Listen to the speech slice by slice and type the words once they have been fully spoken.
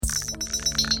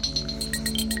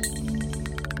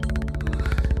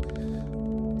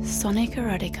Sonic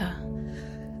Erotica.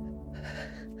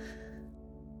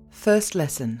 First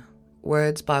lesson.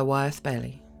 Words by Wyeth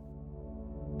Bailey.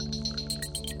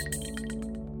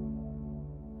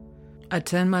 I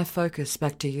turn my focus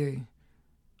back to you.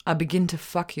 I begin to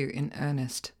fuck you in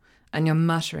earnest, and you're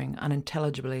muttering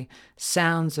unintelligibly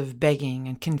sounds of begging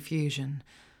and confusion.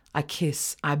 I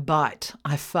kiss, I bite,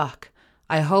 I fuck.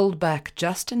 I hold back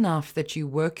just enough that you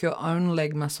work your own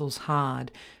leg muscles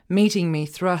hard, meeting me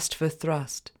thrust for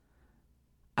thrust.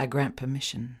 I grant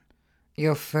permission.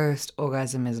 Your first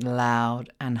orgasm is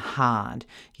loud and hard.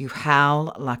 You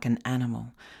howl like an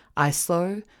animal. I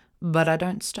slow, but I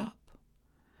don't stop.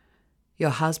 Your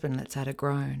husband lets out a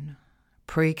groan,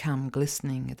 pre-cum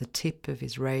glistening at the tip of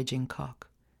his raging cock.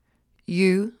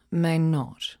 You may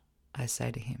not, I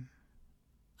say to him.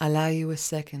 I allow you a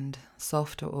second,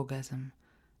 softer orgasm,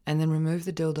 and then remove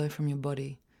the dildo from your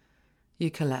body. You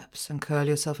collapse and curl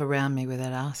yourself around me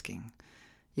without asking.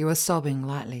 You are sobbing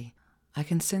lightly. I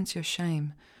can sense your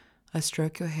shame. I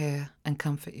stroke your hair and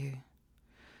comfort you.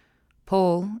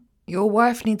 Paul, your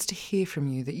wife needs to hear from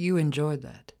you that you enjoyed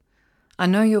that. I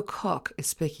know your cock is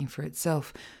speaking for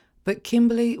itself, but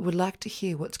Kimberly would like to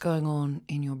hear what's going on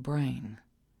in your brain.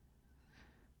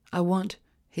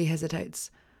 He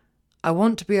hesitates. I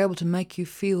want to be able to make you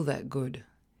feel that good,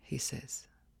 he says.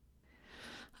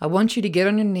 I want you to get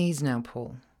on your knees now,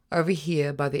 Paul, over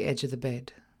here by the edge of the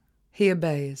bed. He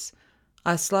obeys.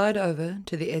 I slide over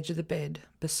to the edge of the bed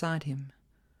beside him.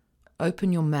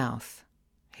 Open your mouth.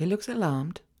 He looks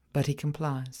alarmed, but he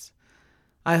complies.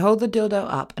 I hold the dildo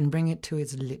up and bring it to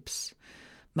his lips,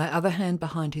 my other hand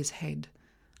behind his head.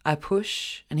 I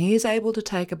push, and he is able to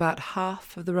take about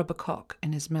half of the rubber cock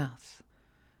in his mouth.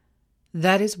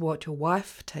 That is what your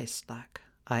wife tastes like,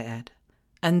 I add,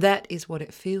 and that is what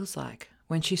it feels like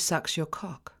when she sucks your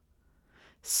cock.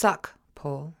 Suck,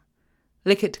 Paul.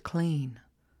 Lick it clean.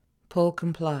 Paul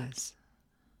complies.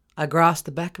 I grasp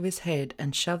the back of his head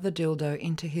and shove the dildo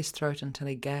into his throat until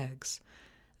he gags.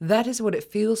 That is what it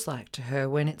feels like to her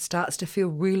when it starts to feel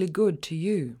really good to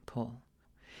you, Paul.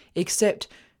 Except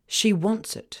she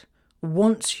wants it,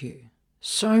 wants you,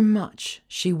 so much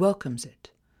she welcomes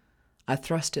it. I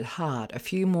thrust it hard a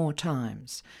few more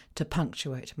times to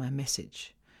punctuate my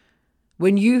message.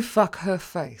 When you fuck her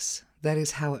face, that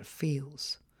is how it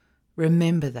feels.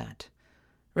 Remember that.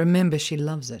 Remember she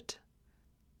loves it.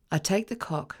 I take the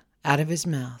cock out of his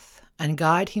mouth and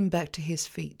guide him back to his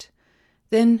feet,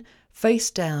 then face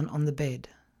down on the bed.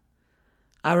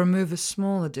 I remove a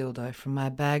smaller dildo from my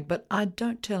bag, but I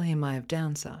don't tell him I have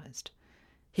downsized.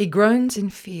 He groans in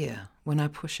fear when I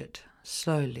push it,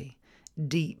 slowly,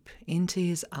 deep into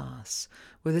his arse,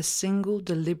 with a single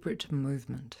deliberate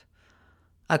movement.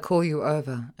 I call you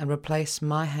over and replace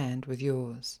my hand with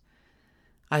yours.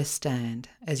 I stand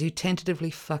as you tentatively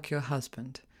fuck your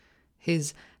husband,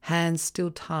 his hands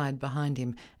still tied behind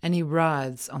him, and he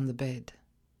writhes on the bed.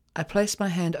 I place my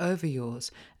hand over yours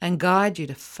and guide you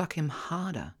to fuck him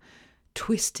harder,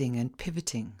 twisting and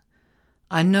pivoting.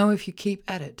 I know if you keep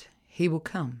at it, he will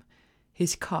come,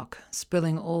 his cock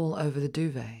spilling all over the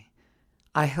duvet.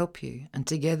 I help you, and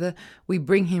together we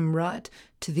bring him right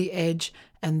to the edge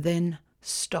and then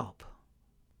stop.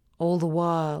 All the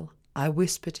while, I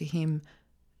whisper to him,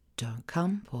 "Don't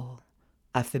come, Paul.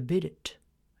 I forbid it.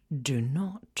 Do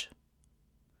not."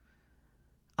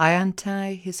 I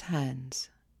untie his hands.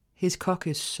 His cock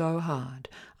is so hard,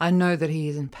 I know that he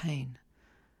is in pain.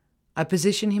 I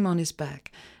position him on his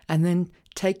back and then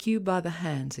take you by the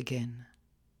hands again.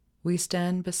 We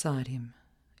stand beside him.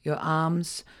 Your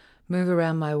arms move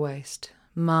around my waist,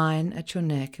 mine at your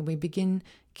neck, and we begin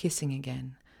kissing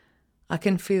again. I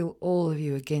can feel all of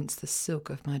you against the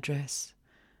silk of my dress.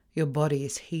 Your body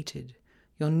is heated.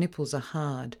 Your nipples are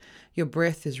hard. Your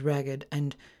breath is ragged,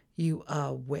 and you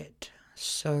are wet.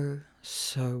 So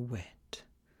wet.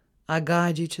 I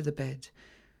guide you to the bed,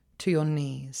 to your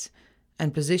knees,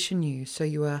 and position you so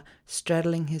you are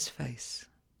straddling his face.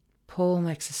 Paul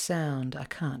makes a sound I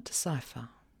can't decipher.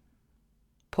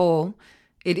 Paul,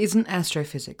 it isn't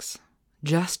astrophysics.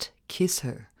 Just kiss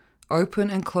her. Open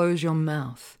and close your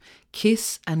mouth.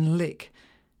 Kiss and lick.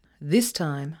 This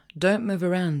time, don't move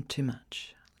around too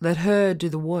much. Let her do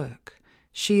the work.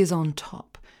 She is on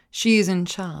top. She is in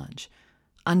charge.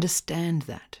 Understand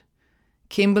that.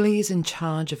 Kimberly is in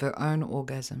charge of her own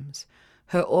orgasms.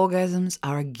 Her orgasms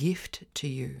are a gift to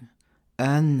you.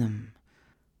 Earn them.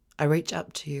 I reach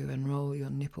up to you and roll your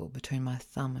nipple between my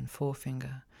thumb and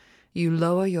forefinger. You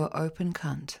lower your open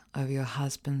cunt over your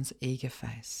husband's eager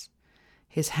face.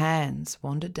 His hands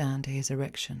wander down to his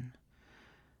erection.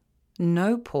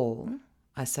 "No, Paul,"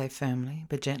 I say firmly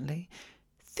but gently.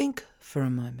 "Think for a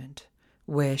moment.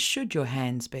 Where should your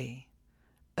hands be?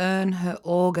 Earn her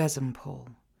orgasm, Paul.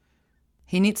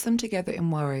 He knits them together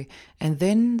in worry, and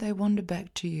then they wander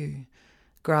back to you,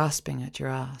 grasping at your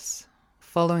ass,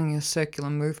 following your circular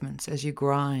movements as you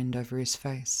grind over his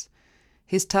face.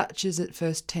 His touch is at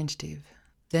first tentative,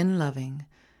 then loving,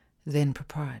 then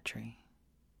proprietary.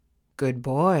 Good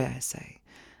boy, I say.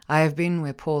 I have been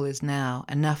where Paul is now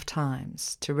enough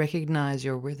times to recognize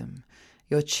your rhythm.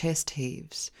 Your chest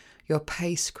heaves, your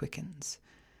pace quickens.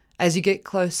 As you get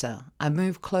closer, I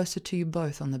move closer to you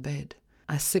both on the bed.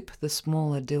 I slip the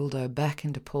smaller dildo back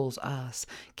into Paul's ass,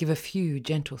 give a few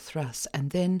gentle thrusts,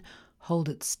 and then hold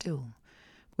it still.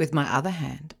 With my other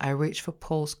hand, I reach for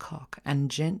Paul's cock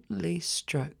and gently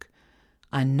stroke.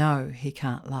 I know he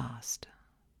can't last.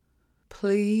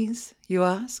 Please, you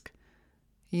ask?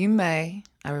 You may,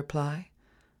 I reply.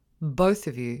 Both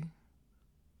of you.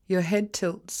 Your head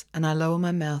tilts, and I lower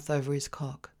my mouth over his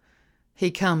cock. He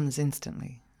comes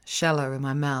instantly, shallow in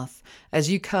my mouth,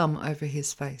 as you come over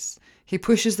his face. He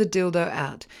pushes the dildo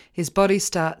out. His body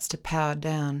starts to power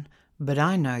down, but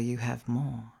I know you have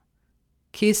more.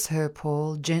 Kiss her,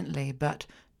 Paul, gently, but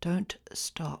don't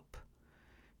stop.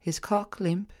 His cock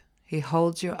limp, he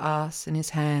holds your ass in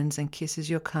his hands and kisses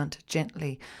your cunt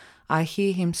gently. I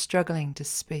hear him struggling to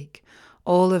speak,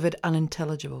 all of it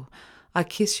unintelligible. I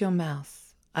kiss your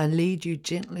mouth. I lead you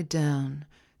gently down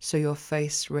so your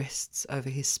face rests over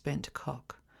his spent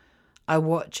cock. I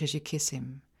watch as you kiss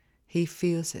him. He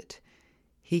feels it.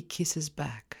 He kisses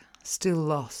back, still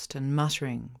lost and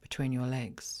muttering between your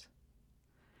legs.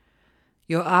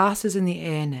 Your ass is in the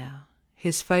air now,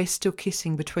 his face still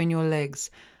kissing between your legs.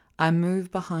 I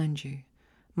move behind you.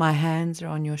 My hands are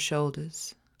on your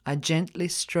shoulders. I gently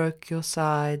stroke your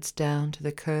sides down to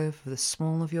the curve of the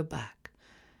small of your back.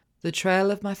 The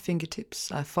trail of my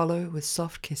fingertips I follow with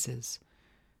soft kisses.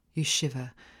 You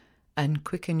shiver and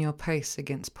quicken your pace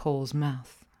against Paul's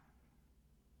mouth.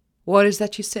 What is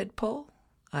that you said, Paul?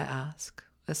 I ask,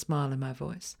 a smile in my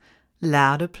voice.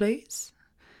 Louder, please.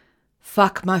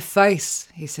 Fuck my face,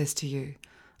 he says to you.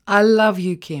 I love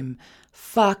you, Kim.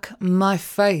 Fuck my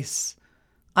face.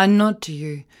 I nod to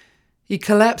you. You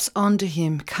collapse onto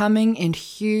him, coming in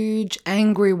huge,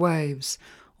 angry waves.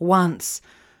 Once,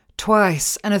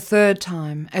 twice, and a third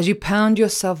time, as you pound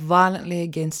yourself violently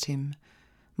against him.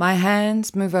 My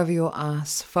hands move over your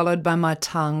ass, followed by my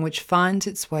tongue, which finds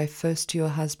its way first to your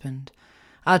husband.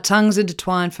 Our tongues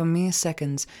intertwine for mere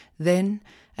seconds. Then,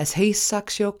 as he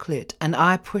sucks your clit and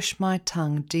I push my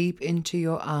tongue deep into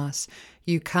your ass,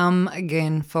 you come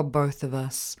again for both of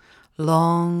us.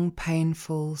 Long,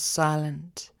 painful,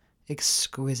 silent,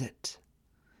 exquisite.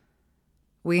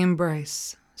 We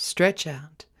embrace, stretch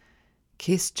out,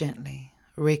 kiss gently,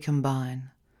 recombine.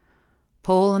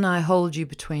 Paul and I hold you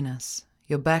between us,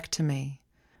 your back to me.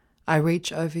 I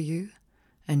reach over you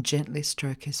and gently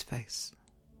stroke his face.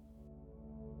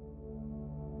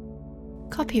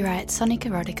 Copyright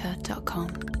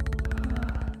sonicerotica.com